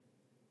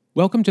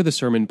Welcome to the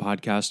Sermon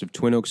Podcast of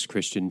Twin Oaks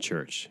Christian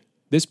Church.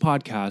 This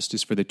podcast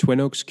is for the Twin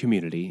Oaks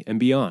community and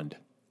beyond.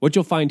 What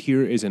you'll find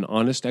here is an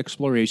honest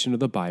exploration of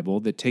the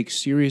Bible that takes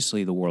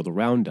seriously the world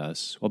around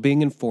us while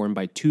being informed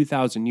by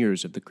 2,000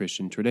 years of the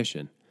Christian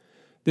tradition.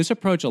 This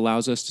approach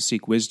allows us to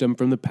seek wisdom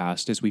from the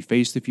past as we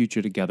face the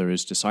future together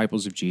as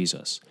disciples of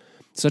Jesus.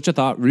 Such a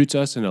thought roots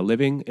us in a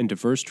living and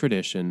diverse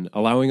tradition,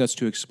 allowing us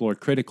to explore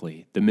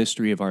critically the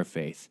mystery of our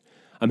faith.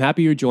 I'm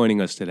happy you're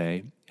joining us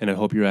today, and I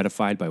hope you're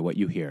edified by what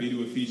you hear. Read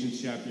to Ephesians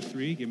chapter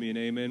 3. Give me an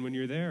amen when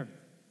you're there.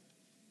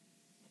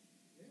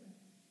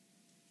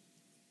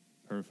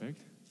 Perfect.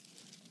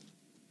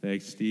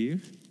 Thanks,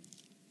 Steve.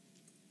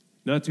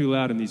 Not too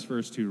loud in these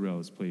first two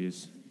rows,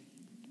 please.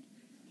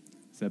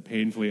 Is that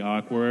painfully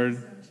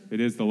awkward? It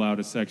is the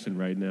loudest section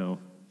right now,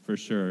 for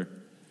sure.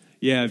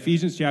 Yeah,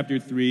 Ephesians chapter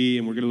 3,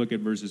 and we're going to look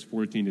at verses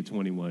 14 to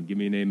 21. Give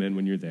me an amen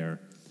when you're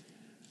there.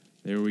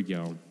 There we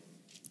go.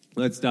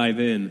 Let's dive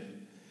in.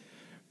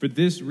 For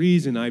this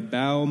reason I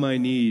bow my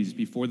knees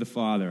before the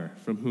Father,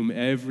 from whom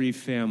every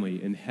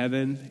family in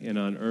heaven and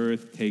on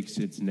earth takes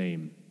its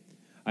name.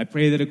 I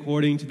pray that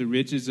according to the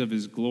riches of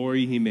his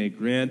glory he may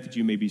grant that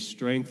you may be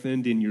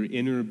strengthened in your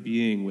inner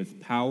being with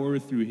power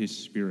through his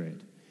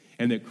Spirit,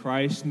 and that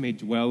Christ may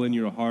dwell in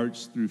your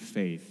hearts through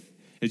faith,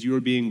 as you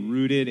are being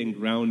rooted and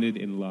grounded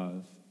in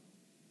love.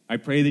 I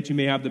pray that you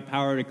may have the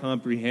power to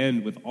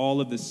comprehend with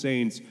all of the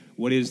saints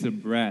what is the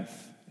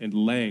breadth and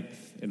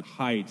length and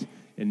height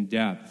and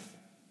depth,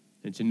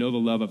 and to know the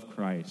love of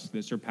Christ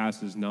that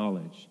surpasses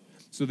knowledge,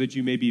 so that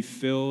you may be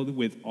filled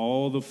with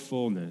all the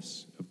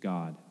fullness of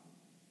God.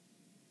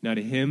 Now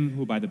to him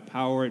who by the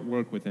power at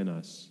work within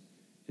us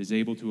is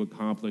able to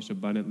accomplish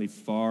abundantly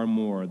far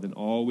more than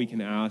all we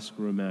can ask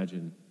or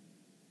imagine,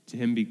 to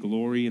him be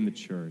glory in the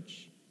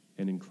church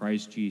and in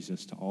Christ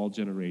Jesus to all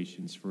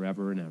generations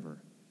forever and ever.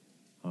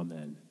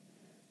 Amen.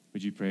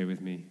 Would you pray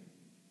with me?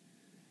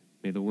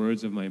 May the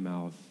words of my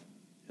mouth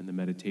and the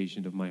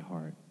meditation of my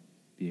heart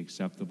be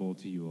acceptable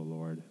to you, O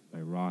Lord, my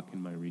rock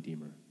and my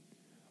redeemer.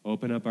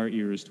 Open up our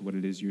ears to what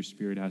it is your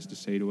Spirit has to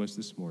say to us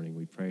this morning.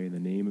 We pray in the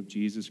name of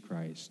Jesus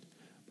Christ,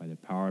 by the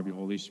power of your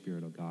Holy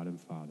Spirit, O God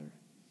and Father.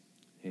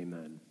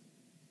 Amen.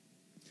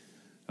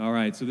 All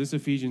right, so this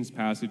Ephesians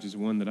passage is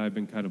one that I've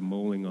been kind of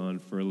mulling on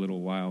for a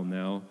little while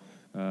now,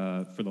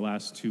 for the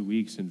last 2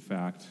 weeks, in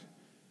fact.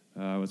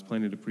 I was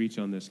planning to preach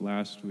on this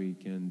last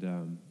week,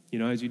 and,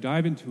 as you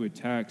dive into a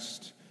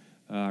text,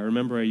 I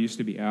remember I used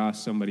to be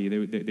asked somebody,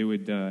 they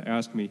would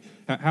ask me,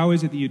 how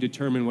is it that you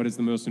determine what is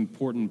the most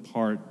important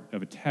part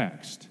of a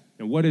text?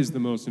 And what is the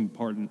most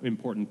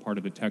important part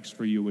of a text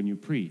for you when you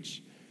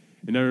preach?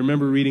 And I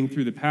remember reading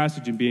through the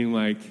passage and being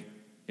like,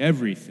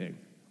 everything,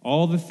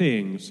 all the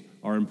things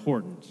are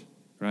important,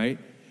 right?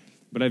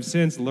 But I've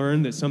since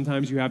learned that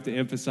sometimes you have to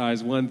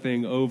emphasize one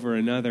thing over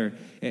another.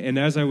 And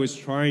as I was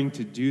trying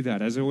to do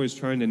that, as I was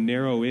trying to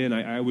narrow in,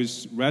 I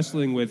was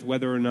wrestling with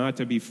whether or not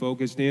to be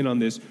focused in on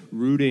this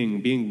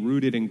being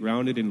rooted and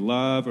grounded in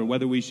love, or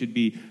whether we should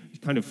be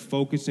kind of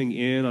focusing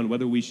in on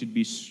whether we should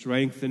be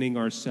strengthening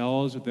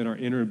ourselves within our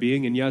inner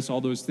being. And yes, all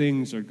those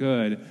things are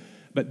good.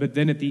 But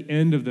then at the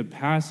end of the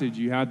passage,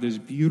 you have this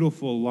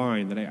beautiful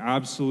line that I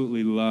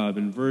absolutely love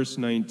in verse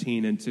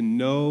 19, and to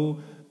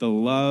know the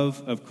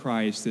love of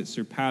Christ that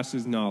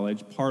surpasses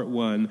knowledge, part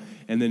 1,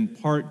 and then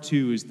part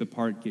 2 is the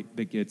part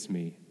that gets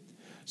me,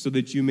 so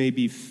that you may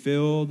be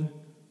filled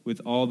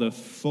with all the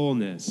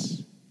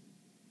fullness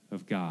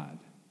of God.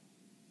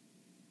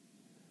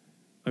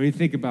 I mean,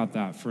 think about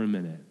that for a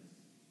minute.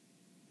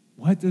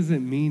 What does it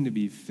mean to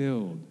be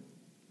filled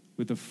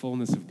with the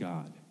fullness of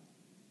God?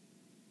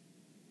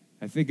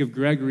 I think of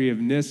Gregory of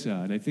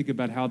Nyssa, and I think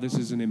about how this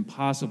is an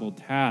impossible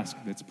task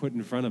that's put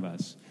in front of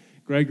us.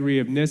 Gregory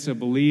of Nyssa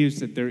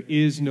believes that there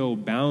is no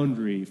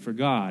boundary for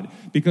God,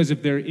 because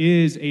if there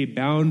is a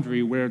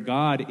boundary where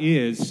God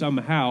is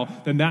somehow,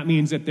 then that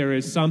means that there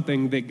is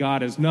something that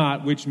God is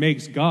not, which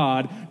makes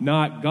God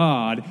not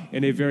God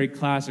in a very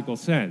classical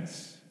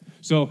sense.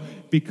 So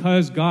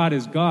because God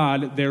is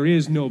God, there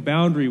is no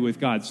boundary with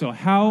God. So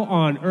how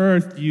on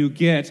earth do you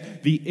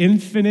get the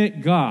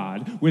infinite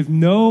God with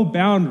no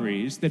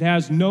boundaries, that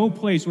has no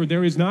place where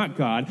there is not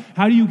God?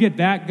 How do you get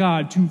that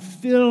God to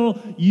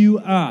fill you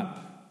up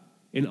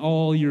in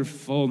all your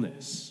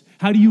fullness?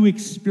 How do you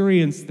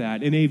experience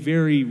that in a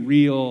very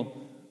real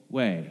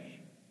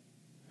way?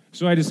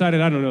 So I decided,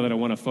 I don't know that I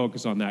want to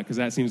focus on that, because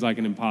that seems like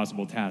an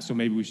impossible task, so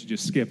maybe we should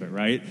just skip it,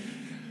 right?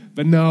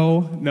 But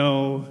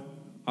no,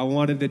 I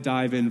wanted to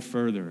dive in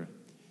further,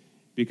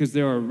 because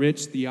there are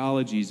rich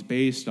theologies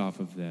based off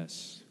of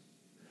this.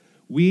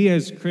 We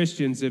as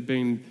Christians have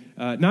been,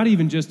 not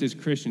even just as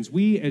Christians,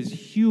 we as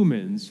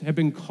humans have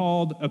been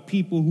called a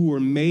people who are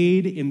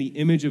made in the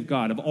image of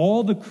God. Of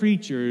all the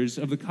creatures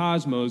of the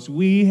cosmos,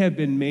 we have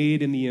been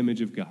made in the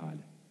image of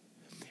God.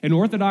 And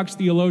Orthodox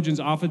theologians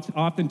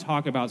often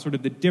talk about sort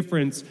of the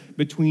difference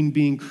between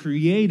being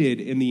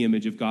created in the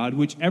image of God,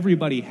 which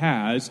everybody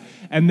has,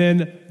 and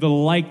then the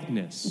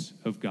likeness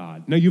of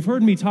God. Now, you've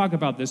heard me talk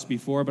about this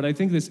before, but I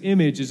think this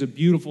image is a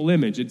beautiful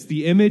image. It's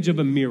the image of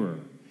a mirror.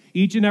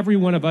 Each and every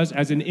one of us,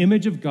 as an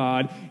image of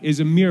God, is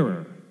a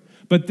mirror.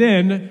 But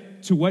then,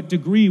 to what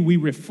degree we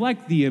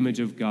reflect the image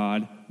of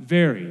God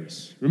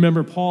varies.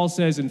 Remember, Paul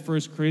says in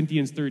 1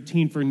 Corinthians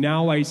 13, "For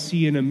now I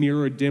see in a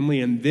mirror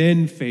dimly, and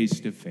then face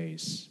to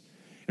face."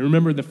 And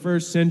remember, the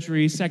first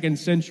century, second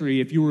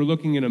century, if you were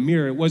looking in a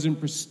mirror, it wasn't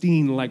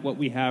pristine like what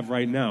we have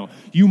right now.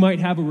 You might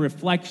have a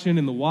reflection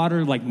in the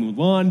water like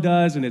Mulan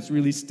does, and it's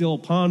really still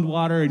pond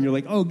water, and you're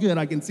like, oh, good,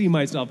 I can see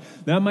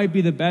myself. That might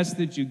be the best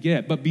that you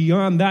get. But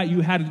beyond that,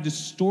 you had a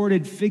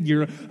distorted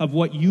figure of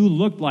what you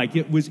looked like.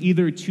 It was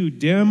either too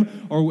dim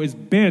or it was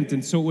bent,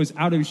 and so it was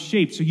out of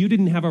shape. So you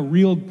didn't have a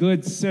real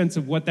good sense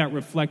of what that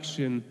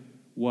reflection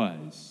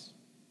was.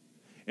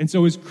 And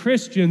so as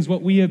Christians,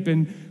 what we have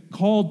been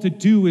called to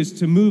do is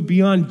to move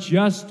beyond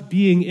just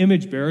being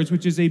image bearers,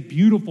 which is a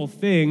beautiful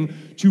thing,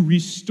 to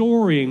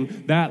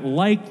restoring that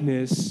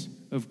likeness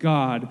of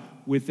God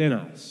within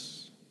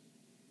us.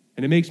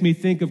 And it makes me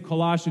think of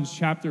Colossians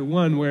chapter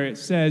 1, where it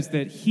says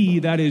that he,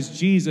 that is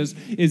Jesus,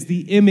 is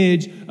the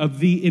image of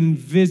the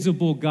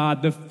invisible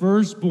God, the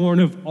firstborn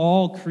of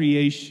all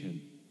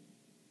creation.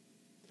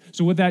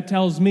 So what that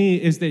tells me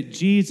is that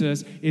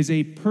Jesus is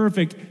a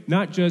perfect,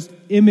 not just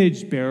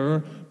image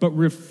bearer, but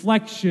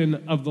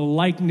reflection of the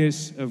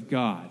likeness of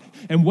God.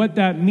 And what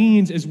that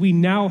means is we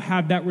now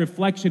have that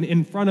reflection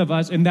in front of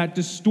us, and that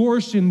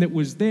distortion that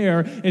was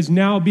there is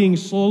now being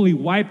slowly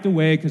wiped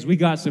away because we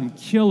got some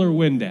killer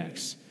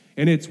Windex.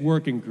 And it's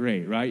working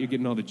great, right? You're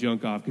getting all the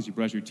junk off because you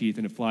brush your teeth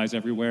and it flies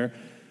everywhere.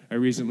 I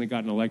recently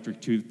got an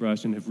electric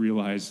toothbrush and have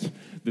realized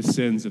the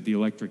sins of the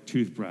electric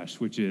toothbrush,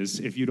 which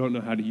is if you don't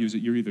know how to use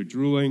it, you're either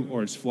drooling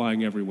or it's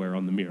flying everywhere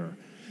on the mirror.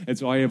 And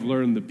so I have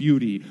learned the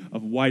beauty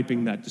of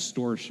wiping that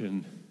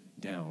distortion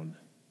down.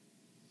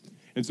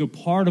 And so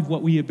part of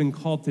what we have been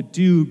called to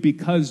do,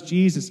 because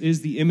Jesus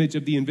is the image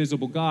of the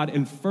invisible God,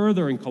 and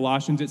further in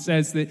Colossians it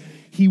says that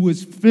he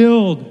was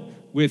filled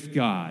with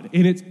God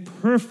in its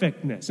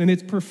perfectness, in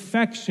its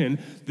perfection,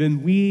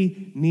 then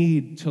we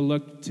need to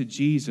look to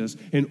Jesus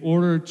in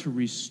order to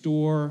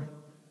restore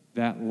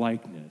that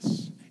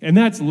likeness. And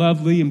that's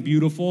lovely and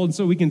beautiful, and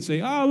so we can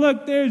say, oh,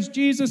 look, there's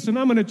Jesus, and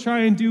I'm going to try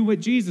and do what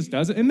Jesus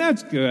does, and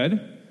that's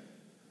good.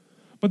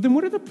 But then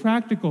what are the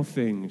practical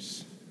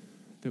things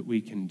that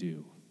we can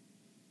do?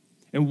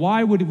 And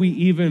why would we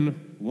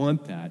even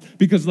want that?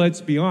 Because let's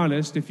be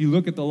honest, if you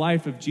look at the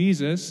life of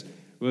Jesus,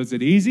 was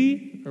it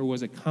easy or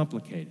was it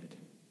complicated?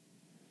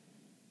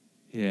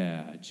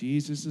 Yeah,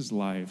 Jesus'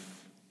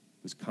 life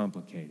was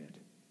complicated.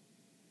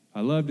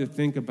 I love to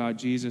think about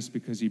Jesus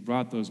because he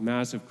brought those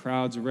massive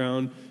crowds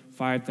around,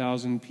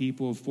 5,000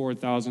 people,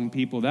 4,000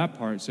 people. That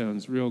part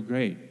sounds real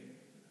great.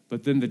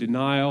 But then the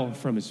denial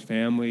from his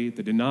family,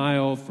 the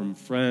denial from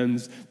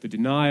friends, the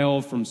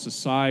denial from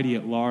society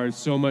at large,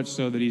 so much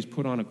so that he's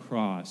put on a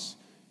cross,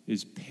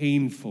 is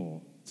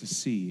painful to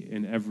see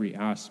in every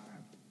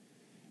aspect.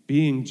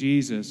 Being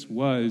Jesus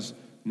was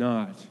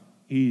not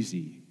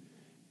easy.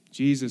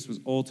 Jesus was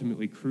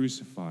ultimately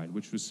crucified,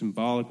 which was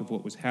symbolic of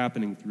what was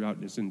happening throughout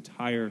his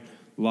entire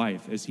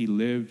life as he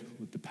lived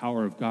with the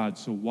power of God.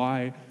 So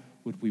why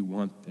would we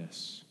want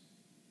this?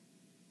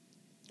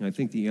 And I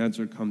think the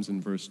answer comes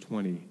in verse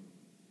 20.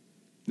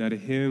 Now to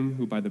him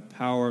who by the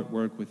power at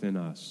work within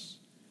us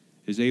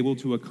is able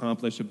to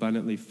accomplish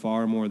abundantly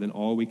far more than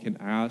all we can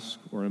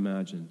ask or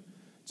imagine.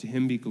 To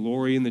him be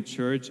glory in the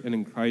church and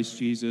in Christ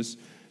Jesus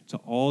to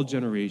all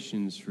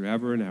generations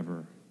forever and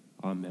ever.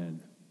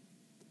 Amen.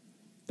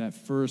 That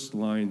first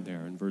line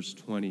there in verse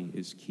 20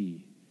 is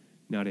key.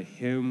 Now to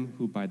him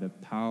who by the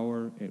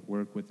power at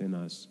work within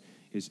us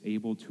is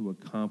able to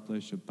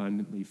accomplish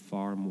abundantly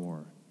far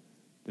more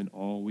than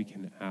all we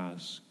can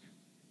ask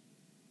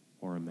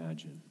or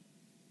imagine.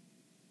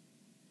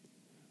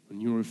 When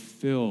you are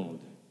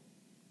filled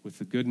with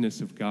the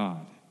goodness of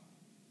God,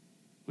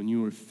 when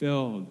you are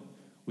filled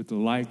with the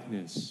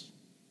likeness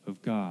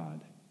of God,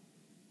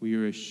 we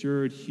are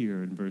assured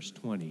here in verse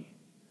 20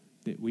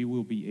 that we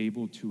will be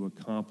able to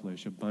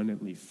accomplish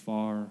abundantly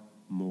far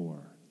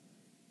more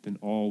than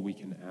all we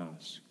can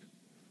ask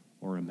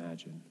or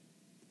imagine.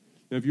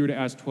 Now, if you were to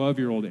ask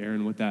 12-year-old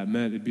Aaron what that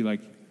meant, it'd be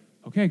like,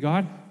 okay,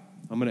 God,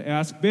 I'm going to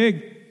ask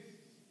big.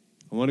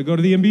 I want to go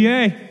to the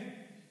NBA.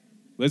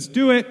 Let's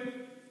do it.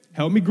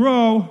 Help me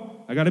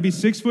grow. I got to be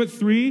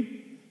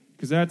 6'3",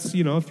 because that's,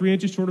 3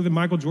 inches shorter than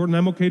Michael Jordan.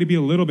 I'm okay to be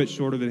a little bit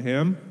shorter than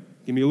him.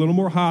 Give me a little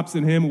more hops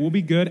than him, and we'll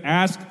be good.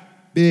 Ask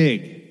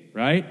big,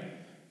 right?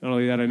 Not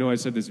only that, I know I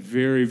said this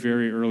very,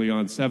 very early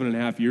on,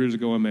 7.5 years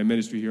ago in my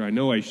ministry here. I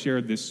know I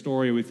shared this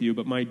story with you,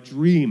 but my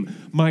dream,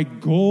 my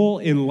goal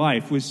in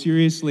life was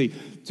seriously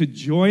to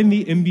join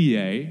the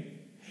NBA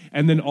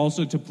and then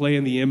also to play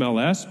in the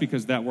MLS,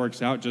 because that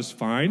works out just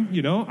fine.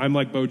 I'm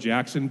like Bo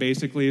Jackson,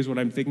 basically, is what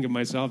I'm thinking of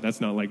myself. That's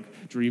not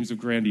like dreams of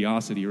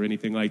grandiosity or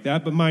anything like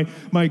that. But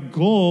my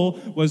goal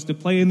was to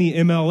play in the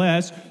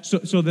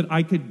MLS so that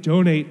I could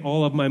donate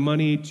all of my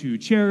money to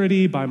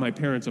charity, buy my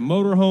parents a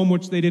motorhome,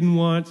 which they didn't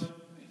want.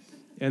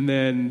 And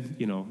then,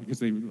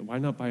 because why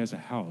not buy us a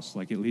house?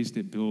 Like, at least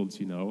it builds,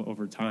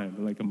 over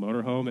time. Like a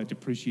motorhome that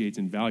depreciates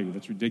in value.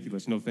 That's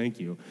ridiculous. No, thank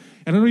you.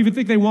 And I don't even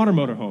think they want a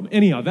motorhome.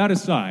 Anyhow, that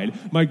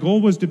aside, my goal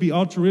was to be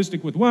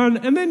altruistic with one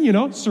and then,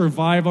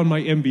 survive on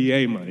my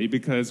MBA money,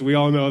 because we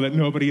all know that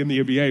nobody in the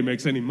MBA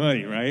makes any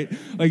money, right?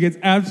 Like, it's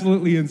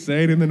absolutely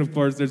insane. And then, of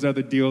course, there's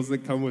other deals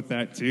that come with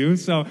that too.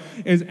 So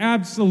it's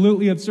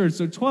absolutely absurd.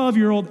 So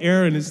 12-year-old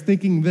Aaron is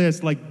thinking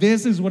this, like,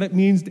 this is what it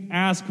means to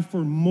ask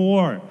for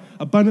more.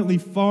 Abundantly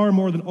far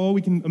more than all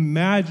we can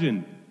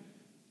imagine,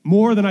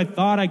 more than I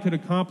thought I could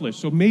accomplish.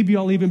 So maybe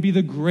I'll even be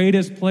the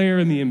greatest player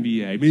in the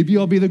NBA. Maybe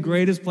I'll be the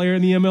greatest player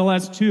in the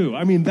MLS too.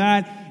 I mean,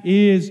 that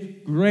is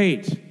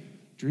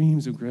great.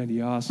 Dreams of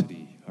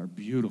grandiosity are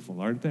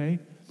beautiful, aren't they?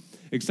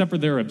 Except for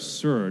they're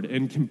absurd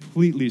and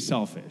completely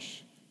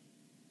selfish,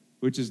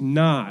 which is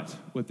not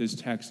what this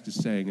text is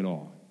saying at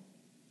all.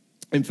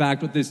 In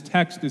fact, what this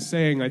text is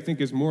saying, I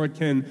think, is more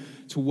akin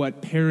to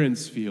what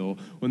parents feel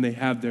when they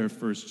have their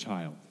first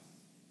child.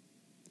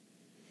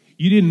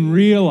 You didn't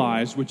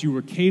realize what you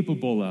were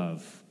capable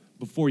of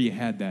before you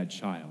had that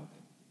child.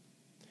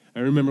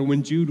 I remember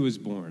when Jude was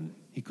born,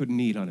 he couldn't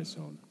eat on his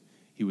own.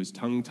 He was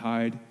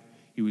tongue-tied.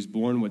 He was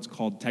born what's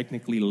called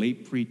technically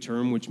late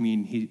preterm, which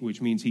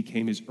means he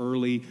came as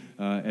early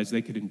as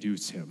they could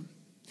induce him.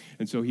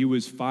 And so he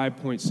was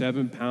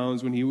 5.7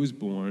 pounds when he was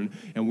born,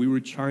 and we were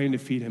trying to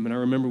feed him. And I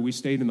remember we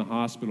stayed in the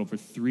hospital for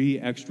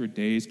 3 extra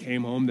days,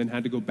 came home, then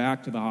had to go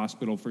back to the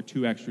hospital for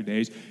 2 extra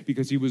days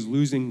because he was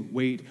losing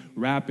weight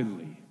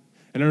rapidly.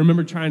 And I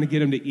remember trying to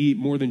get him to eat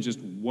more than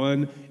just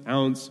 1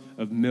 ounce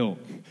of milk.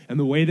 And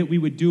the way that we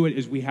would do it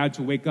is we had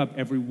to wake up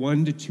every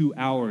 1 to 2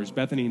 hours,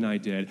 Bethany and I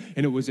did,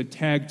 and it was a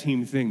tag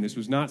team thing. This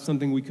was not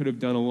something we could have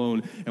done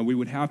alone, and we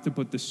would have to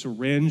put the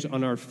syringe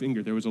on our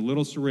finger. There was a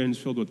little syringe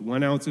filled with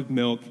 1 ounce of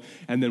milk,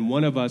 and then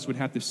one of us would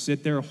have to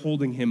sit there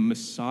holding him,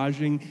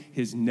 massaging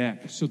his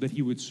neck so that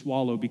he would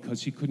swallow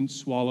because he couldn't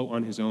swallow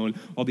on his own,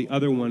 while the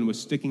other one was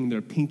sticking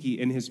their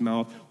pinky in his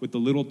mouth with the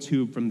little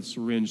tube from the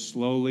syringe,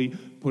 slowly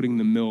putting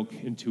the milk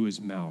into his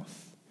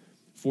mouth,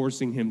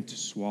 forcing him to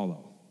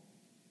swallow.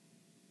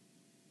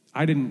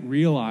 I didn't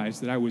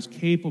realize that I was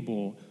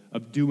capable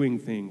of doing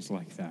things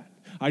like that.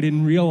 I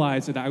didn't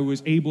realize that I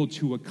was able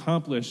to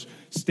accomplish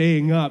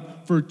staying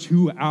up for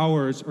 2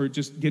 hours or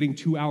just getting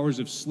 2 hours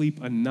of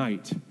sleep a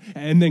night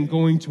and then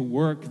going to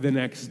work the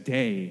next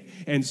day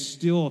and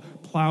still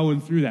plowing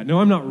through that.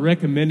 No, I'm not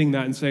recommending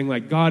that and saying,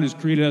 like, God has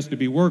created us to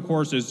be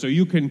workhorses so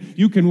you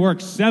can work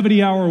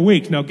 70-hour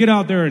weeks. Now get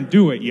out there and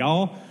do it,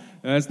 y'all.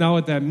 That's not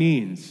what that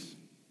means.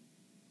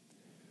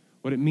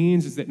 What it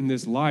means is that in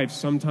this life,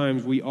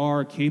 sometimes we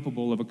are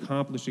capable of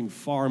accomplishing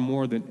far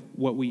more than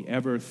what we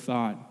ever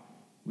thought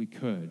we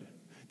could.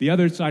 The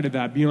other side of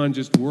that, beyond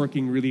just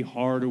working really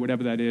hard or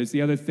whatever that is,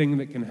 the other thing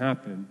that can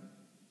happen,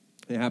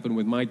 it happened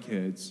with my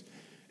kids,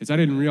 is I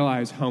didn't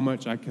realize how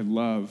much I could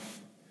love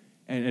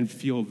and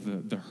feel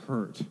the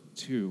hurt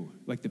too,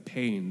 like the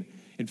pain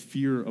and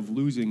fear of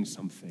losing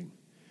something.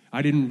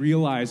 I didn't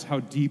realize how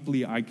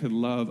deeply I could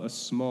love a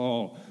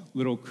small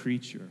little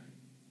creature.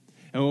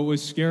 And what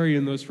was scary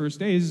in those first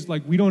days is,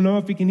 like, we don't know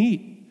if he can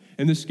eat.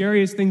 And the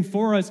scariest thing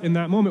for us in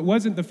that moment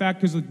wasn't the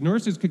fact, because the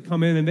nurses could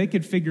come in and they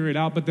could figure it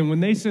out, but then when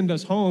they send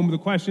us home, the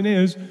question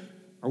is,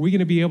 are we going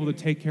to be able to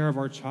take care of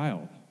our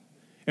child?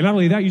 And not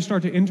only that, you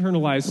start to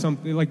internalize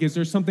something, like, is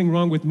there something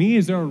wrong with me?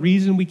 Is there a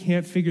reason we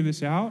can't figure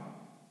this out?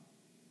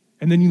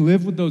 And then you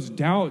live with those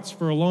doubts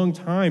for a long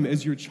time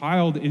as your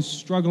child is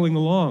struggling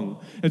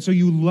along. And so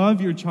you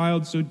love your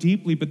child so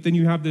deeply, but then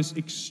you have this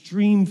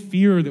extreme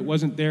fear that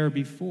wasn't there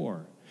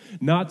before.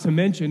 Not to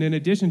mention, in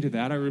addition to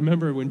that, I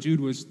remember when Jude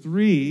was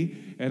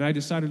 3 and I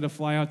decided to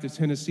fly out to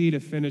Tennessee to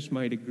finish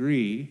my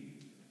degree,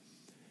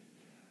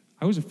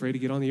 I was afraid to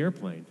get on the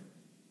airplane.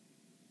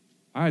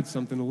 I had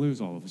something to lose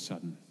all of a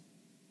sudden.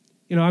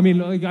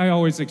 I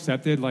always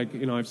accepted,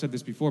 I've said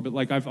this before,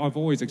 but I've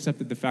always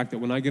accepted the fact that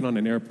when I get on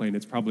an airplane,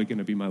 it's probably going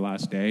to be my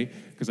last day,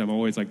 because I'm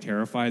always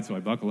terrified, so I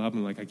buckle up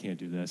and I can't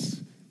do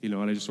this, and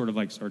I just sort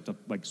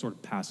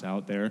of pass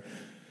out there.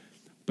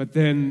 But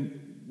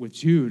then with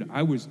Jude,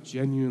 I was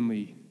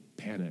genuinely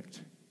panicked,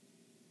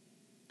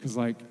 because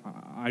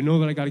I know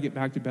that I got to get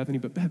back to Bethany,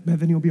 but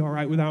Bethany will be all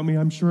right without me.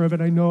 I'm sure of it.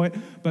 I know it.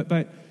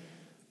 But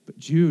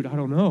Jude, I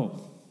don't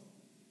know.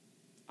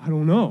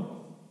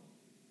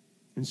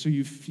 And so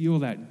you feel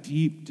that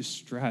deep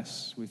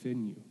distress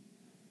within you.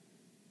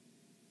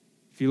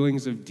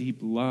 Feelings of deep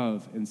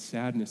love and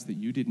sadness that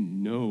you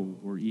didn't know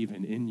were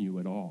even in you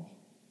at all.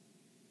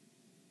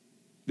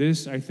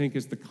 This, I think,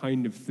 is the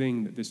kind of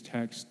thing that this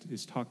text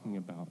is talking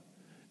about.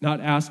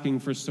 Not asking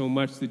for so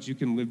much that you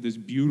can live this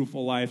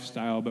beautiful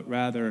lifestyle, but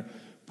rather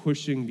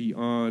pushing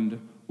beyond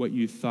what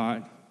you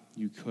thought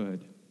you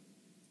could.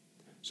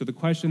 So the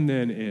question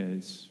then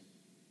is,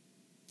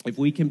 if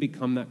we can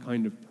become that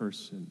kind of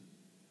person,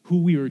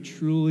 who we are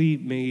truly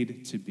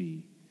made to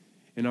be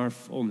in our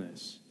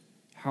fullness,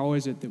 how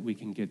is it that we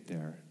can get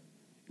there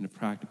in a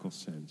practical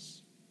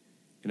sense?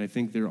 And I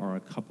think there are a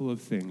couple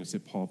of things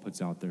that Paul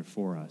puts out there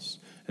for us.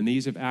 And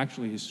these have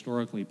actually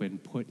historically been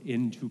put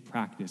into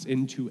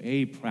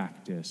a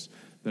practice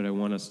that I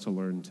want us to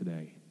learn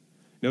today.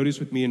 Notice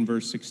with me in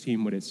verse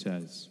 16 what it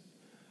says.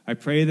 I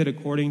pray that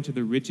according to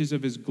the riches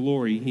of his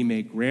glory, he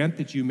may grant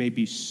that you may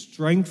be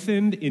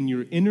strengthened in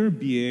your inner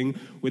being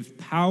with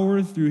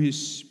power through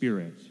his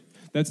Spirit.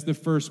 That's the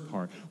first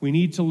part. We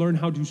need to learn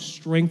how to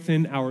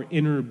strengthen our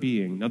inner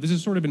being. Now, this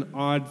is sort of an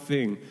odd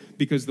thing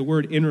because the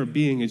word inner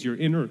being is your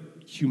inner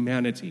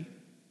humanity.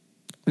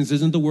 This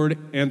isn't the word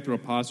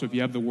anthropos, so if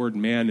you have the word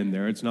man in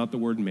there, it's not the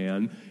word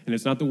man, and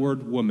it's not the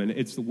word woman,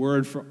 it's the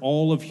word for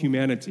all of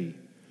humanity.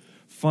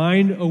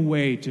 Find a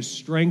way to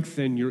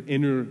strengthen your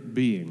inner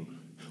being.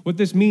 What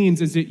this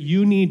means is that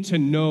you need to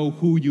know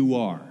who you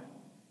are.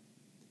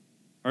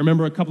 I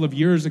remember a couple of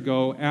years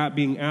ago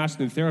being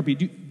asked in therapy,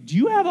 do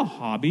you have a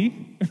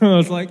hobby? And I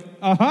was like,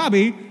 a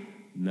hobby?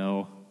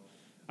 No.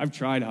 I've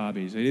tried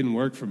hobbies. They didn't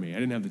work for me. I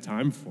didn't have the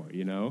time for it,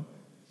 And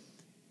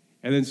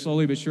then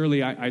slowly but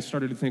surely, I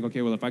started to think,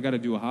 okay, well, if I got to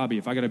do a hobby,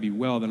 if I got to be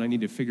well, then I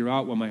need to figure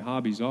out what my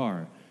hobbies are.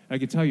 And I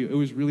can tell you, it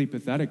was really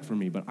pathetic for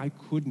me, but I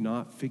could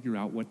not figure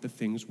out what the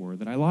things were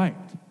that I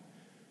liked.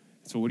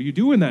 So what do you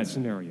do in that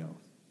scenario?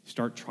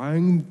 Start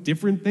trying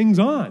different things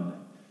on.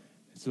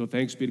 So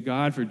thanks be to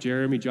God for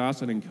Jeremy,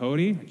 Jocelyn, and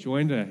Cody. I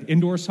joined an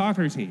indoor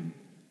soccer team.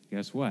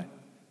 Guess what?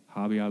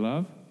 Hobby I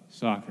love?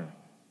 Soccer.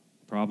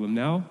 Problem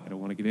now? I don't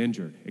want to get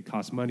injured. It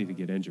costs money to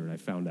get injured, I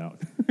found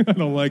out. I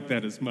don't like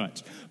that as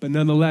much. But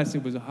nonetheless,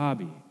 it was a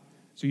hobby.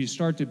 So you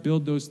start to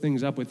build those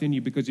things up within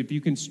you, because if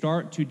you can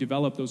start to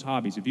develop those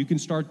hobbies, if you can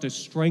start to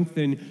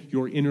strengthen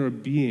your inner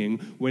being,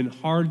 when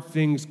hard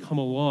things come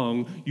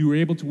along, you are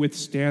able to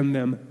withstand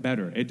them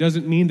better. It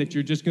doesn't mean that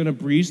you're just going to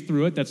breeze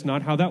through it. That's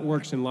not how that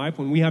works in life.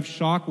 When we have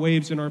shock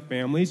waves in our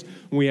families,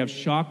 when we have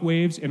shock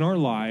waves in our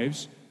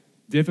lives,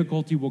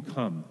 difficulty will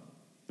come.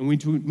 And we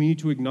need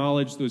to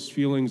acknowledge those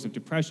feelings of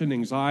depression,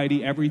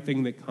 anxiety,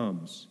 everything that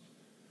comes.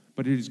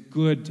 But it is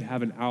good to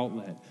have an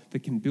outlet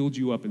that can build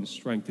you up in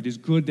strength. It is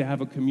good to have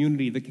a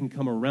community that can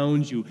come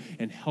around you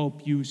and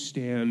help you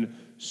stand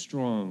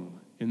strong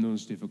in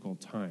those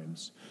difficult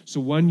times. So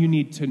one, you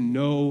need to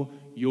know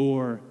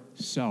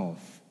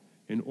yourself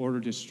in order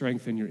to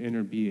strengthen your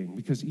inner being,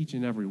 because each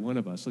and every one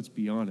of us, let's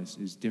be honest,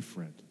 is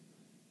different.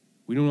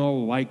 We don't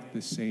all like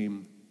the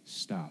same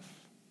stuff.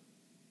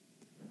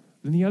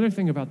 Then the other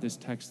thing about this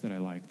text that I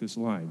like, this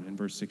line in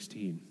verse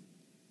 16,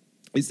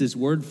 is this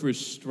word for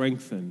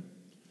strengthen.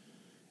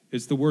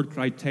 It's the word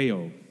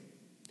kraiteo.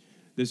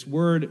 This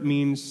word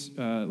means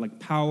like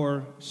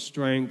power,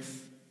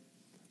 strength,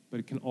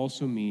 but it can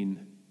also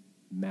mean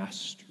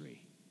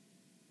mastery.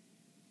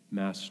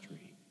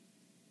 Mastery.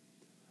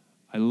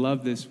 I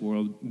love this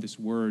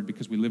word,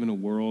 because we live in a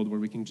world where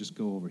we can just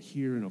go over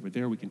here and over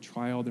there. We can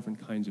try all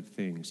different kinds of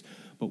things.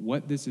 But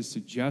what this is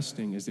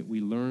suggesting is that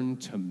we learn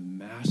to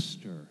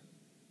master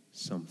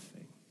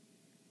something.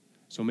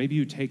 So maybe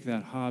you take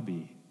that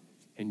hobby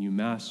and you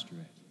master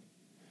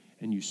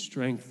it, and you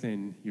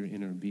strengthen your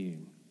inner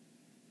being.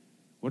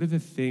 What are the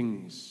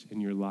things in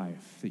your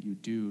life that you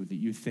do that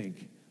you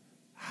think,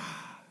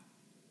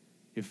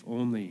 if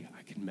only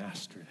I could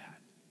master that,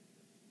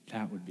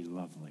 that would be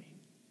lovely.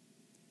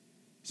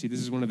 See, this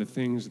is one of the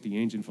things that the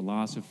ancient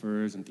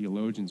philosophers and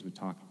theologians would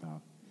talk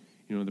about.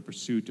 The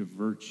pursuit of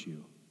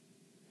virtue.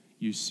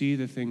 You see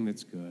the thing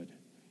that's good.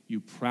 You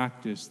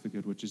practice the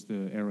good, which is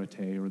the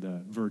arete, or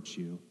the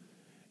virtue.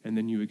 And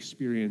then you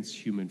experience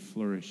human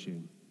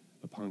flourishing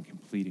upon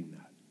completing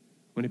that.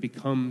 When it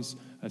becomes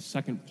a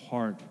second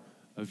part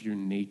of your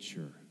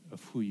nature,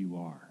 of who you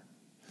are.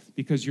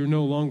 Because you're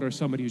no longer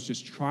somebody who's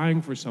just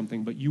trying for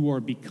something, but you are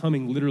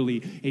becoming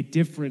literally a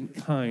different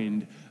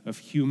kind of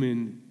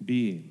human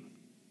being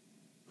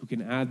who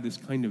can add this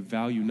kind of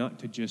value not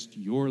to just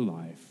your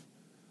life,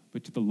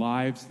 but to the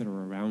lives that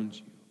are around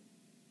you.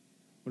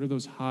 What are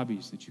those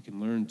hobbies that you can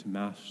learn to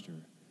master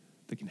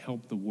that can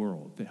help the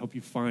world, that help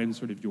you find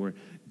sort of your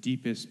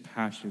deepest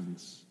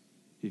passions,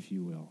 if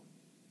you will?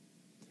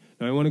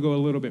 Now, I want to go a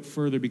little bit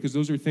further, because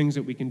those are things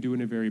that we can do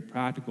in a very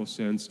practical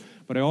sense,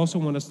 but I also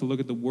want us to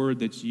look at the word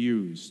that's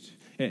used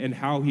and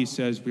how he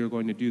says we are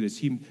going to do this.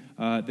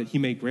 That he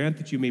may grant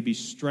that you may be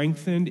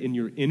strengthened in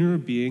your inner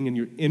being, in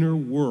your inner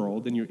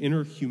world, in your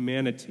inner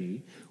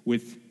humanity,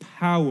 with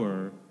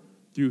power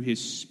through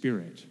his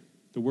Spirit.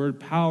 The word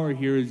power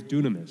here is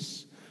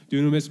dunamis.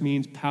 Dunamis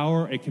means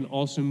power. It can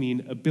also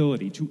mean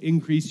ability, to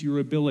increase your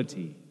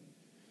ability.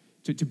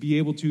 To be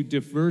able to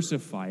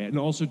diversify it, and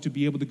also to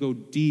be able to go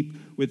deep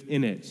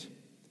within it.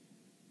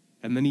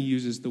 And then he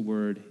uses the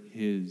word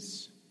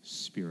his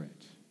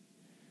Spirit.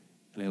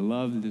 And I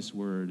love this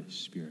word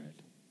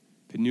Spirit.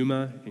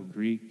 Pneuma in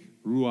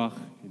Greek, ruach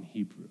in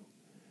Hebrew.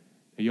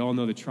 Now, you all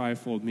know the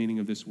trifold meaning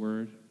of this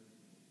word.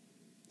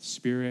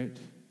 Spirit,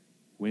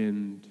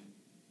 wind,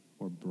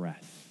 or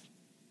breath.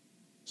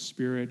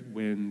 Spirit,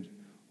 wind,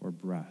 or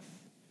breath.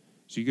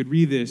 So you could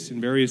read this in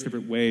various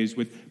different ways: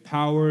 with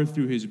power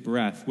through his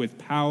breath, with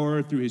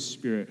power through his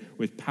Spirit,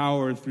 with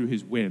power through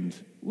his wind.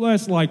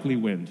 Less likely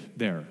wind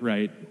there,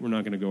 right? We're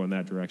not going to go in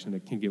that direction.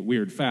 It can get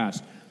weird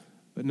fast.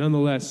 But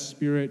nonetheless,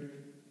 spirit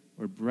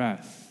or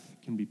breath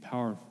can be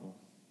powerful.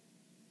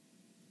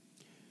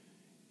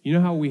 You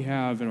know how we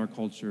have in our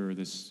culture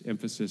this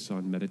emphasis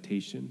on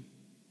meditation?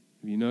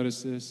 Have you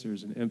noticed this?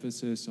 There's an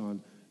emphasis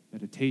on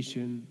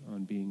meditation,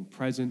 on being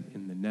present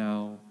in the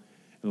now.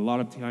 And a lot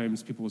of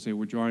times people will say,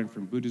 we're drawing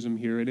from Buddhism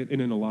here. And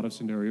in a lot of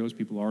scenarios,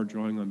 people are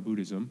drawing on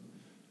Buddhism.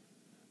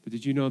 But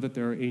did you know that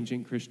there are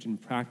ancient Christian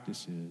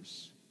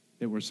practices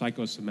that were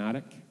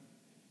psychosomatic?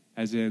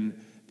 As in,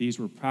 these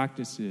were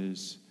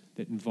practices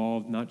that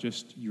involved not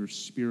just your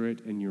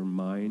spirit and your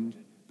mind,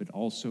 but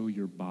also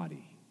your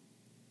body.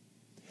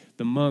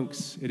 The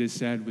monks, it is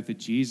said, with the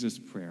Jesus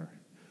prayer,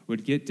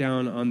 would get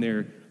down on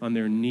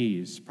their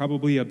knees,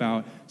 probably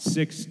about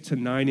 6 to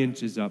 9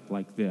 inches up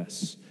like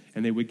this.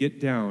 And they would get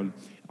down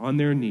on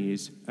their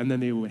knees, and then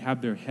they would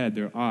have their head,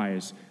 their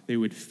eyes, they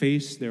would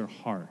face their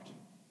heart.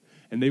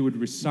 And they would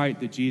recite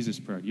the Jesus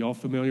prayer. You all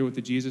familiar with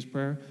the Jesus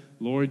prayer?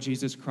 Lord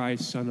Jesus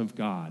Christ, Son of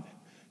God,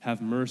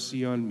 have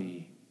mercy on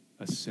me,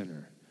 a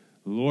sinner.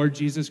 Lord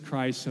Jesus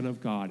Christ, Son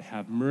of God,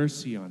 have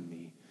mercy on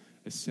me,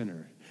 a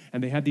sinner.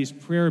 And they had these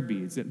prayer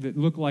beads that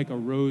look like a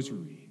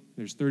rosary.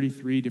 There's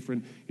 33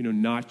 different,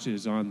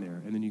 notches on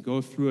there. And then you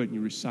go through it and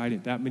you recite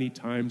it that many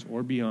times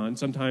or beyond.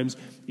 Sometimes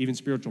even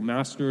spiritual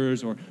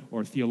masters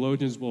or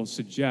theologians will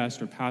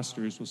suggest, or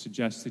pastors will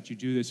suggest that you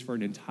do this for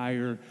an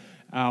entire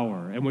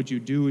hour. And what you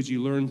do is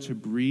you learn to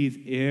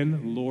breathe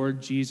in,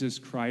 Lord Jesus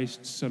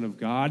Christ, Son of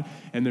God,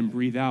 and then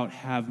breathe out,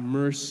 have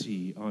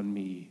mercy on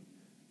me,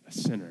 a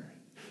sinner.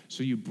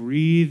 So you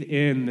breathe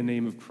in the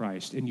name of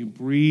Christ and you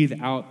breathe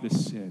out the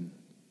sin.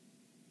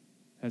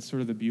 That's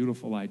sort of the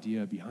beautiful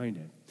idea behind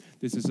it.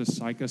 This is a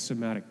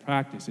psychosomatic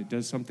practice. It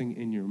does something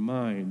in your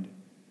mind,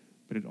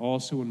 but it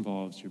also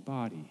involves your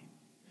body.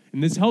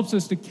 And this helps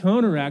us to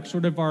counteract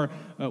sort of our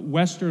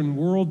Western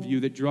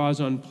worldview that draws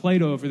on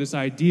Plato for this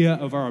idea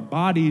of our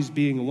bodies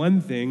being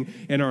one thing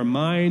and our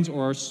minds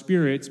or our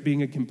spirits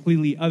being a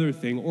completely other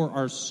thing, or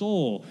our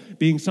soul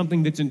being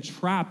something that's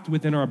entrapped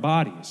within our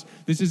bodies.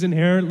 This is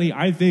inherently,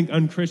 I think,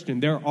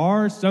 unchristian. There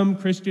are some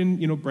Christian,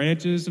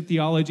 branches of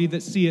theology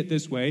that see it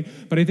this way,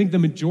 but I think the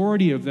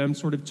majority of them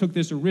sort of took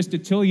this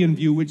Aristotelian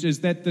view, which is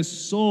that the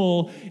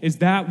soul is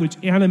that which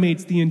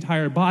animates the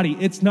entire body.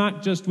 It's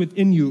not just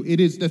within you.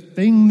 It is the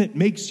thing that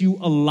makes you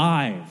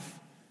alive.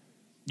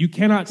 You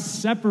cannot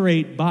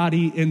separate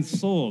body and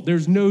soul.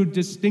 There's no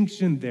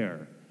distinction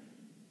there.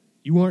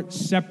 You aren't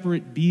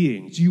separate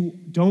beings. You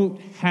don't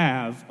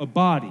have a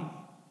body.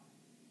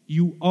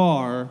 You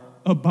are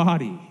a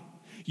body.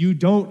 You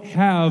don't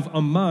have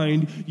a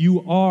mind.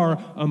 You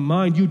are a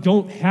mind. You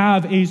don't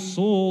have a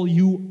soul.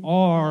 You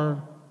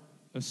are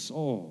a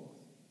soul.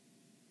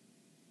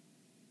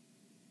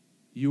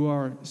 You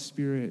are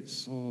spirit,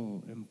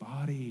 soul, and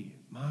body,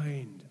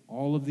 mind,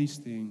 all of these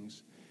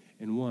things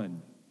in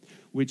one,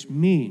 which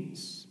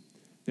means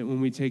that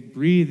when we take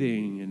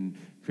breathing and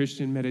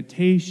Christian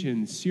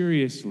meditation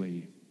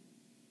seriously,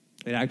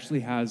 it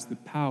actually has the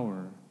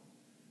power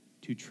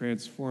to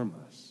transform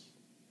us.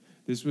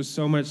 This was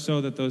so much so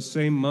that those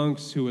same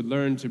monks who would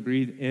learn to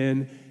breathe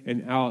in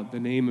and out the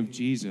name of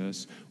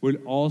Jesus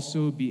would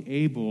also be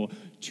able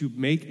to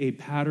make a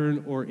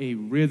pattern or a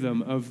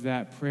rhythm of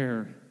that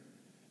prayer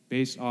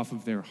based off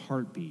of their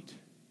heartbeat.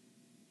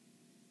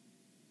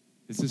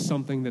 This is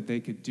something that they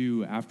could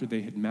do after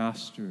they had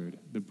mastered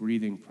the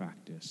breathing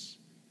practice.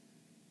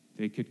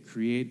 They could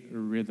create a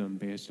rhythm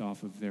based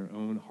off of their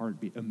own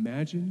heartbeat.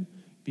 Imagine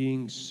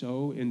being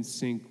so in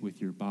sync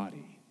with your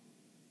body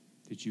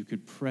that you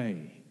could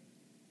pray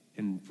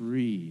and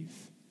breathe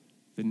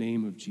the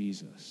name of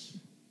Jesus.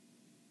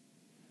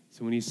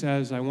 So when he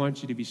says, I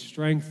want you to be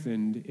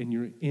strengthened in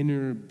your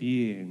inner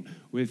being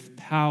with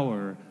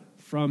power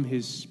from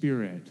his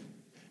Spirit,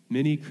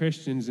 many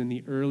Christians in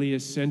the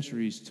earliest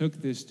centuries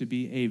took this to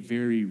be a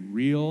very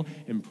real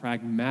and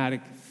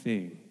pragmatic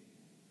thing.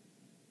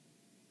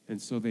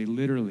 And so they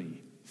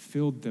literally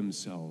filled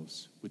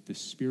themselves with the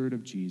Spirit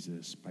of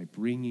Jesus by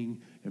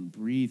bringing and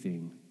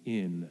breathing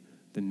in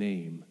the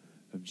name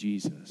of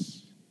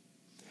Jesus.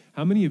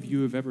 How many of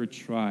you have ever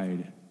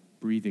tried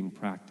breathing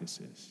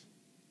practices?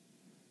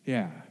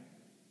 Yeah.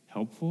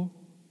 Helpful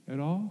at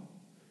all?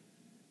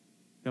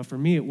 Now, for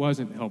me, it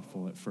wasn't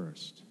helpful at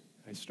first.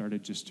 I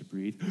started just to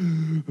breathe.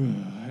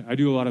 I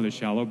do a lot of the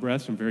shallow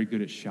breaths. I'm very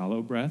good at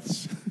shallow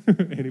breaths.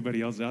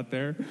 Anybody else out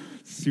there?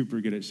 Super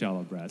good at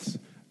shallow breaths,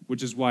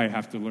 which is why I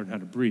have to learn how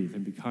to breathe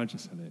and be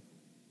conscious of it.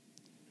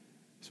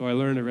 So I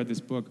read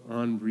this book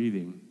on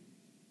breathing.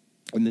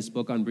 And this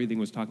book on breathing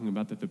was talking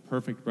about that the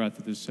perfect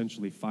breath is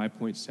essentially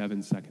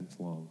 5.7 seconds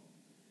long.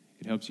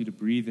 It helps you to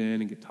breathe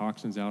in and get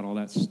toxins out, all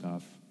that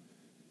stuff.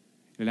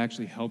 It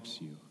actually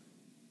helps you,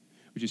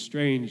 which is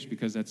strange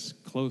because that's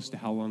close to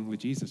how long the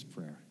Jesus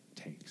prayer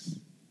takes,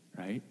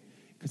 right?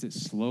 Because it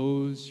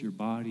slows your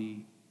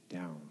body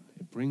down.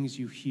 It brings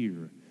you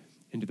here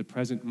into the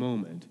present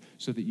moment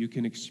so that you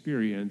can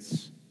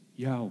experience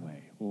Yahweh.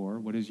 Or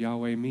what does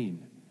Yahweh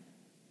mean?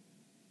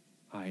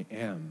 I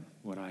am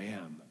what I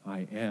am.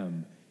 I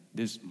am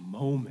this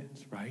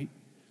moment, right?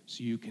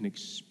 So you can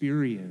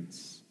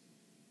experience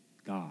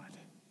God.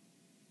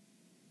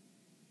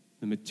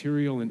 The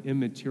material and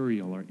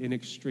immaterial are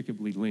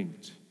inextricably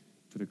linked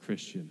for the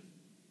Christian,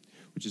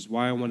 which is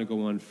why I want to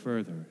go on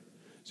further.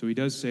 So he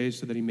does say,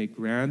 so that he may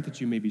grant that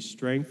you may be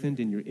strengthened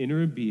in your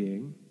inner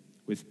being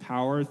with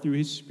power through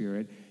his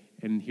Spirit.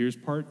 And here's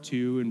part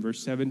 2 in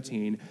verse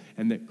 17,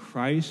 and that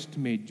Christ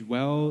may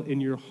dwell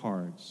in your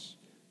hearts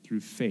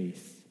through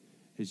faith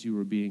as you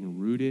are being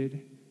rooted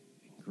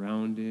and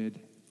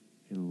grounded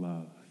in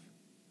love.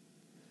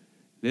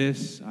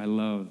 This I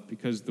love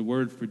because the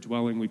word for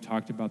dwelling, we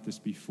talked about this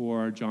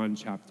before. John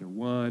chapter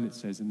 1, it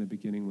says in the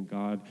beginning when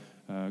God,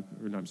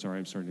 I'm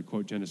starting to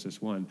quote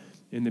Genesis 1.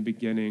 In the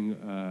beginning,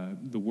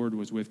 the Word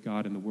was with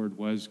God and the Word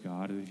was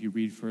God. And if you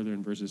read further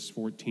in verses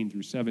 14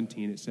 through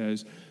 17, it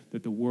says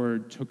that the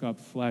Word took up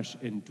flesh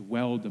and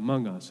dwelled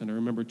among us. And I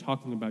remember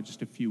talking about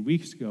just a few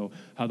weeks ago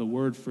how the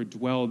word for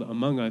dwelled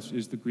among us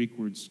is the Greek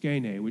word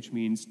skene, which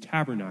means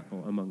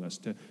tabernacle among us,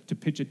 to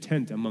pitch a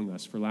tent among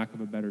us, for lack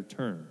of a better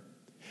term.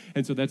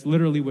 And so that's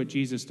literally what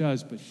Jesus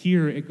does. But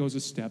here it goes a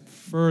step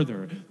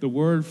further. The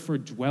word for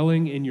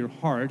dwelling in your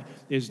heart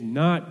is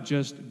not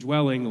just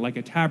dwelling like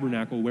a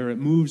tabernacle where it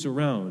moves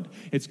around.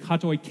 It's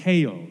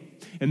katoikeo.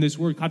 And this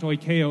word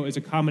katoikeo is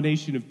a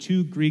combination of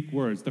 2 Greek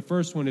words. The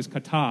first one is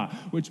kata,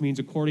 which means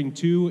according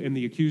to in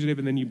the accusative,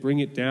 and then you bring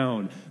it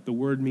down. The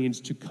word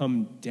means to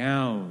come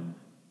down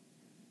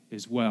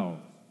as well.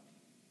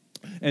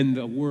 And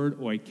the word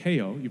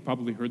oikeo, you've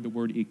probably heard the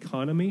word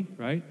economy,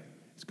 right?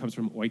 It comes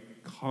from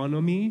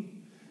oikonomy,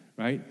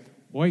 right?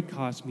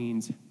 Oikos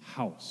means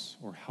house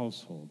or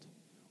household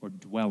or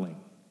dwelling.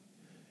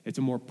 It's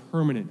a more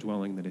permanent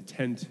dwelling than a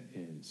tent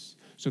is.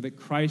 So that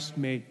Christ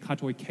may,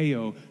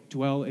 katoikeo,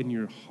 dwell in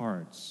your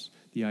hearts.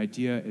 The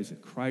idea is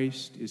that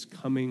Christ is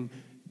coming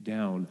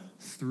down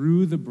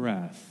through the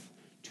breath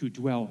to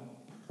dwell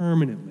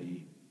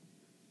permanently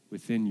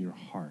within your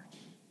heart.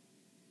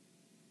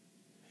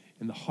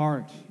 And the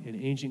heart in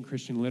ancient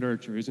Christian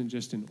literature isn't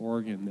just an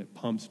organ that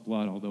pumps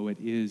blood, although it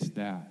is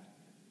that.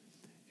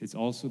 It's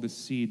also the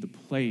seed, the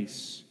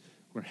place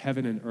where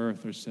heaven and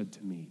earth are said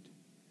to meet.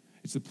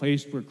 It's the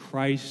place where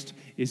Christ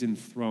is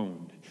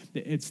enthroned.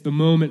 It's the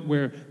moment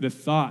where the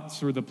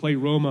thoughts or the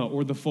pleroma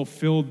or the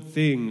fulfilled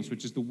things,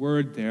 which is the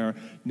word there,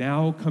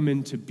 now come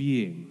into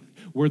being,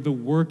 where the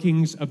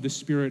workings of the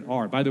Spirit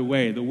are. By the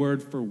way, the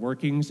word for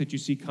workings that you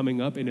see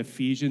coming up in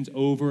Ephesians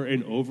over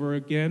and over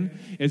again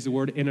is the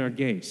word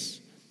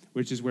energes,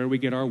 which is where we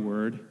get our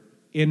word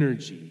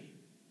energy.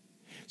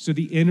 So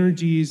the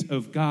energies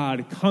of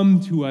God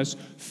come to us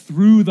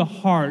through the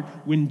heart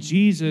when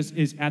Jesus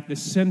is at the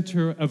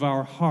center of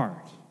our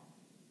heart.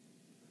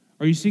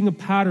 Are you seeing a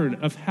pattern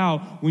of how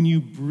when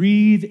you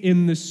breathe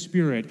in the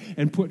Spirit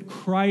and put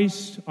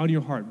Christ on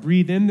your heart,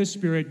 breathe in the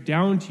Spirit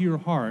down to your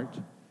heart,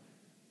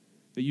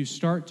 that you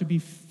start to be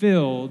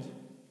filled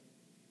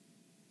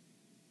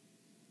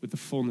with the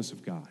fullness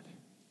of God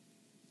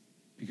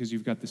because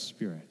you've got the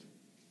Spirit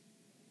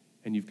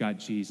and you've got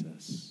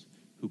Jesus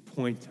who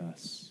point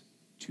us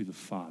to the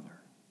Father,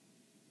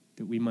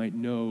 that we might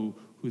know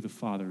who the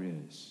Father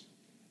is.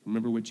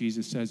 Remember what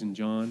Jesus says in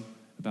John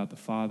about the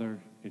Father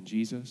and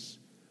Jesus?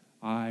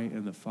 I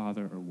and the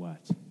Father are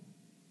what?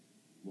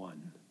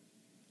 One.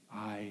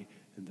 I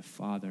and the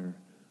Father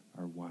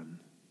are one.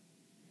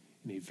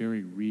 In a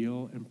very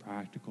real and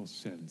practical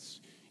sense,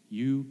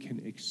 you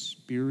can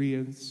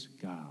experience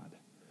God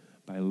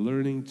by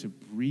learning to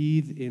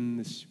breathe in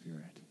the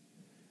Spirit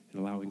and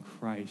allowing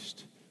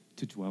Christ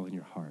to dwell in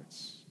your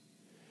hearts.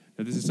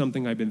 Now, this is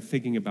something I've been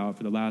thinking about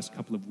for the last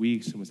couple of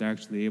weeks and was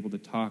actually able to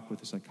talk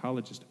with a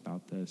psychologist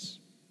about this.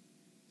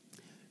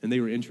 And they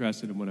were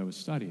interested in what I was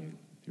studying.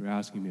 They were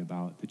asking me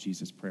about the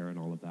Jesus prayer and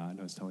all of that. And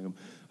I was telling them,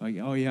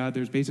 oh yeah,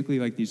 there's basically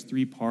like these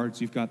 3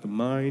 parts. You've got the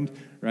mind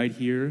right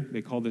here.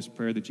 They call this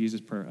prayer, the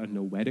Jesus prayer, a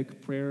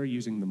noetic prayer,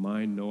 using the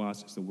mind.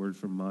 Noos is the word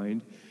for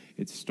mind.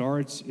 It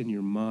starts in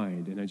your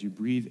mind, and as you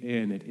breathe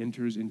in, it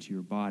enters into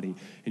your body,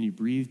 and you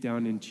breathe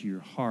down into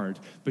your heart.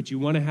 But you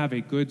want to have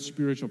a good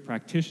spiritual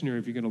practitioner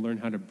if you're going to learn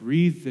how to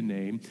breathe the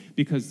name,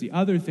 because the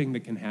other thing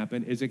that can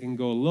happen is it can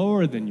go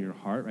lower than your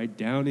heart, right,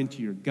 down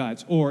into your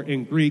guts, or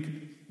in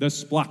Greek, the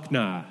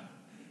splachna.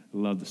 I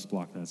love the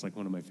splachna. It's like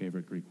one of my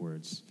favorite Greek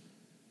words.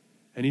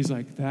 And he's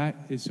like, that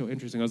is so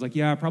interesting. I was like,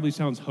 yeah, it probably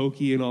sounds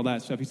hokey and all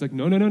that stuff. He's like,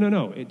 no,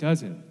 it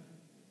doesn't.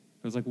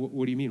 I was like,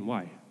 what do you mean?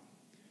 Why?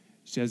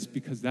 He says,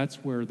 because that's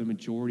where the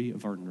majority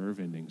of our nerve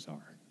endings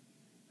are.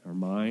 Our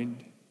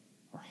mind,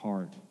 our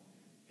heart,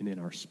 and in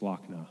our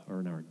splachna,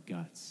 or in our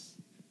guts.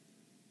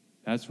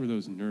 That's where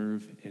those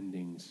nerve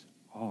endings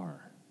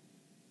are.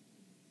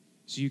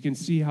 So you can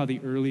see how the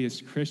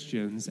earliest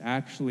Christians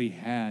actually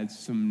had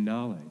some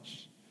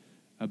knowledge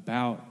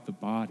about the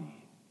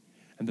body,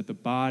 and that the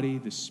body,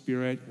 the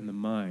spirit, and the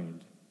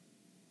mind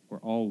were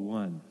all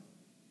one.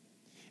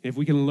 If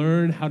we can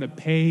learn how to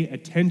pay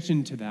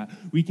attention to that,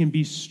 we can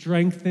be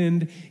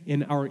strengthened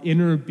in our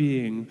inner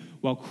being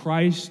while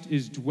Christ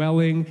is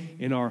dwelling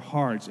in our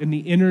hearts. And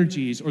the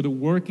energies or the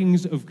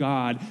workings of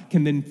God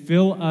can then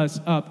fill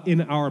us up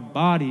in our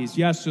bodies,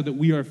 yes, so that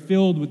we are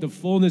filled with the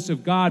fullness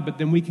of God, but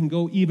then we can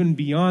go even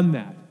beyond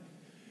that.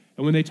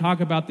 And when they talk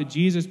about the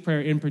Jesus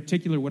prayer in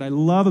particular, what I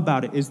love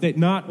about it is that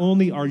not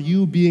only are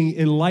you being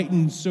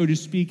enlightened, so to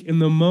speak, in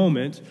the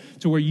moment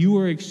to where you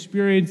are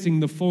experiencing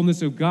the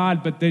fullness of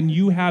God, but then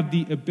you have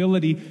the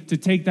ability to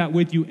take that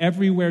with you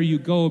everywhere you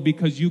go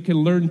because you can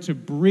learn to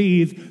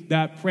breathe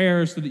that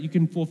prayer so that you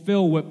can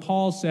fulfill what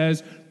Paul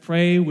says,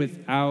 pray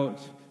without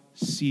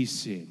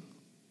ceasing.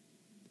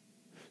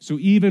 So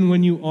even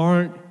when you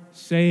aren't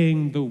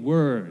saying the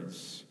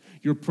words,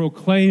 you're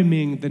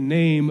proclaiming the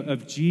name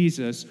of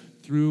Jesus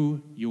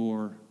through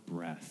your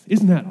breath.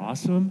 Isn't that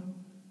awesome?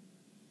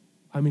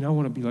 I mean, I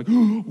want to be like,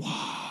 oh,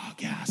 wow,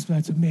 gasp,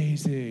 that's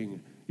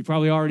amazing. You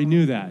probably already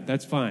knew that.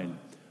 That's fine.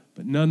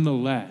 But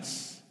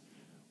nonetheless,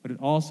 what it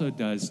also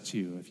does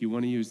too, if you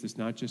want to use this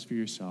not just for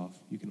yourself,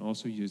 you can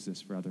also use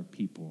this for other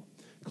people.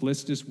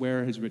 Callistus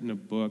Ware has written a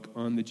book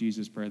on the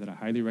Jesus prayer that I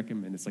highly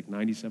recommend. It's like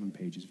 97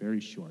 pages,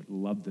 very short.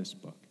 Love this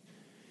book.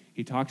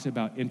 He talks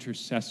about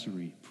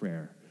intercessory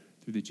prayer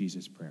through the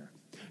Jesus prayer.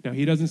 Now,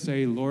 he doesn't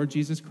say, Lord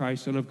Jesus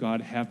Christ, Son of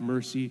God, have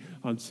mercy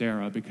on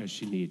Sarah because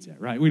she needs it,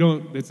 right?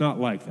 It's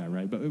not like that,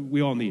 right? But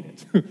we all need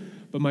it.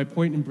 But my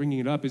point in bringing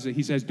it up is that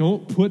he says,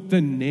 don't put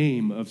the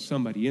name of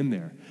somebody in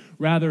there.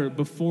 Rather,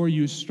 before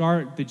you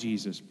start the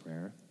Jesus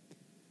prayer,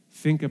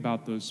 think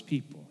about those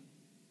people.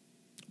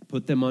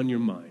 Put them on your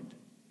mind,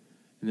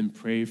 and then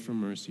pray for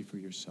mercy for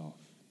yourself.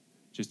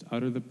 Just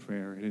utter the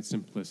prayer in its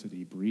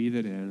simplicity. Breathe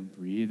it in,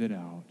 breathe it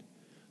out.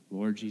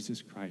 Lord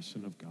Jesus Christ,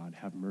 Son of God,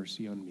 have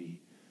mercy on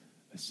me,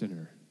 a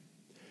sinner.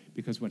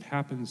 Because what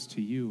happens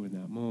to you in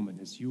that moment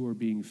is you are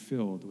being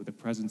filled with the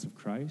presence of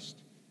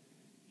Christ.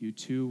 You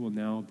too will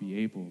now be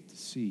able to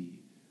see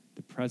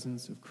the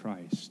presence of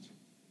Christ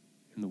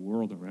in the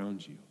world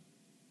around you.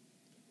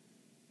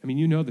 I mean,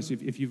 you know this.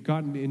 If you've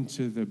gotten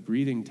into the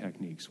breathing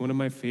techniques, one of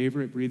my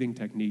favorite breathing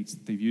techniques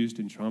that they've used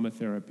in trauma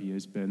therapy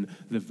has been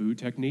the VU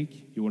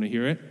technique. You want to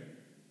hear it?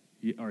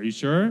 Are you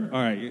sure?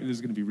 All right, this is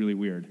going to be really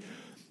weird.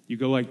 You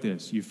go like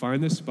this. You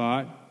find the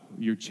spot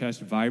your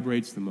chest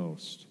vibrates the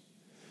most.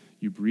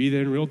 You breathe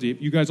in real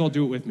deep. You guys all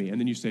do it with me. And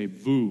then you say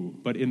VU,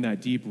 but in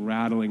that deep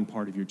rattling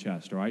part of your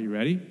chest. All right, you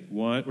ready?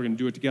 One. We're going to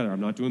do it together. I'm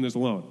not doing this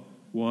alone.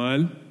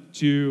 1,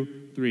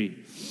 2,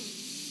 3.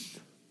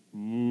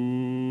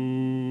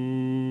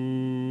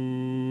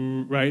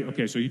 Right?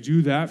 Okay, so you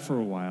do that for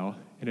a while,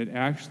 and it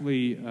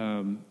actually,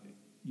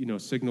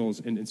 signals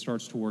and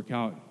starts to work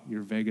out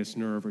your vagus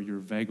nerve or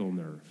your vagal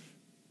nerve.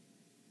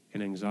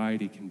 And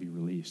anxiety can be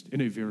released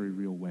in a very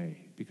real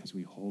way because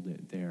we hold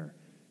it there,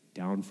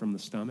 down from the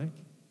stomach,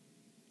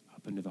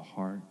 up into the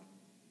heart,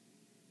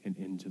 and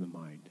into the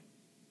mind.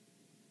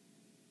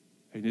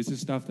 And this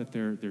is stuff that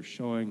they're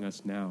showing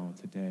us now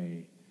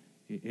today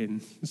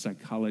in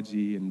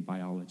psychology and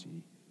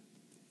biology.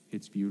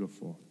 It's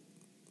beautiful.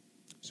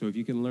 So if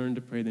you can learn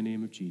to pray the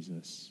name of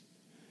Jesus,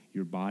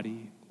 your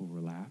body will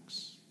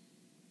relax.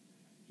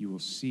 You will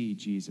see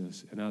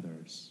Jesus in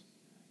others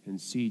and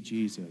see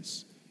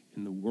Jesus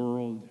in the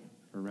world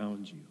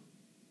around you.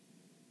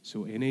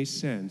 So in a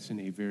sense, in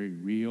a very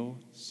real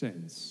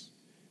sense,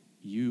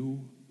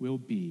 you will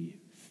be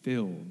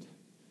filled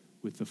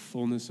with the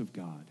fullness of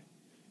God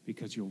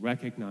because you'll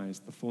recognize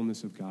the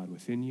fullness of God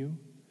within you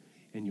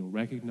and you'll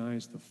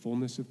recognize the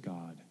fullness of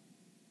God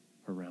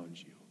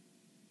around you.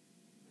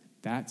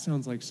 That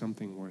sounds like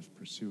something worth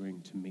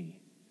pursuing to me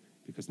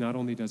because not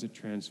only does it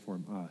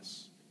transform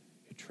us,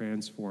 it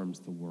transforms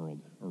the world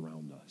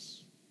around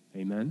us.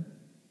 Amen?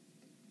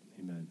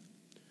 Amen.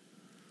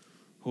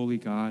 Holy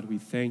God, we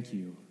thank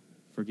you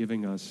for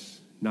giving us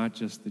not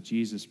just the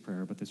Jesus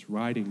prayer, but this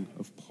writing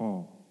of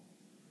Paul.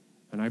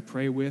 And I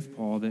pray with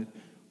Paul that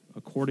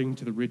according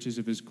to the riches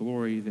of his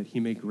glory, that he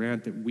may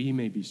grant that we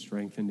may be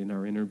strengthened in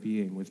our inner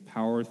being with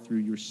power through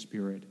your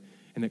Spirit,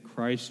 and that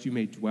Christ, you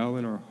may dwell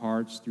in our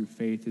hearts through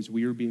faith as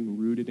we are being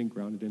rooted and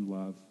grounded in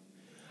love.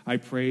 I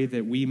pray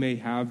that we may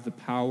have the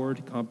power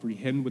to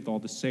comprehend with all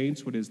the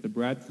saints what is the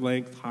breadth,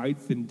 length,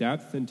 height, and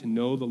depth, and to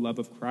know the love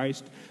of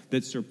Christ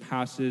that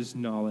surpasses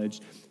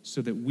knowledge,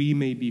 so that we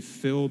may be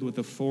filled with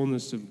the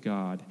fullness of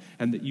God,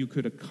 and that you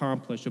could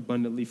accomplish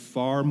abundantly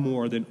far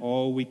more than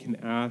all we can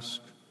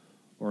ask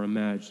or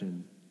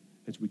imagine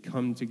as we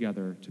come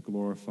together to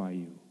glorify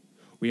you.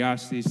 We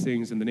ask these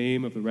things in the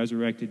name of the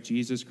resurrected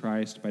Jesus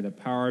Christ, by the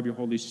power of your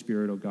Holy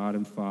Spirit, O God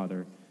and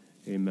Father.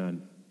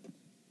 Amen.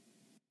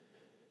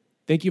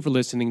 Thank you for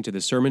listening to the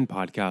sermon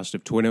podcast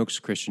of Twin Oaks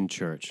Christian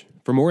Church.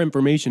 For more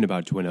information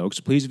about Twin Oaks,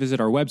 please visit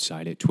our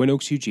website at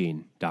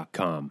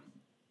twinoakseugene.com.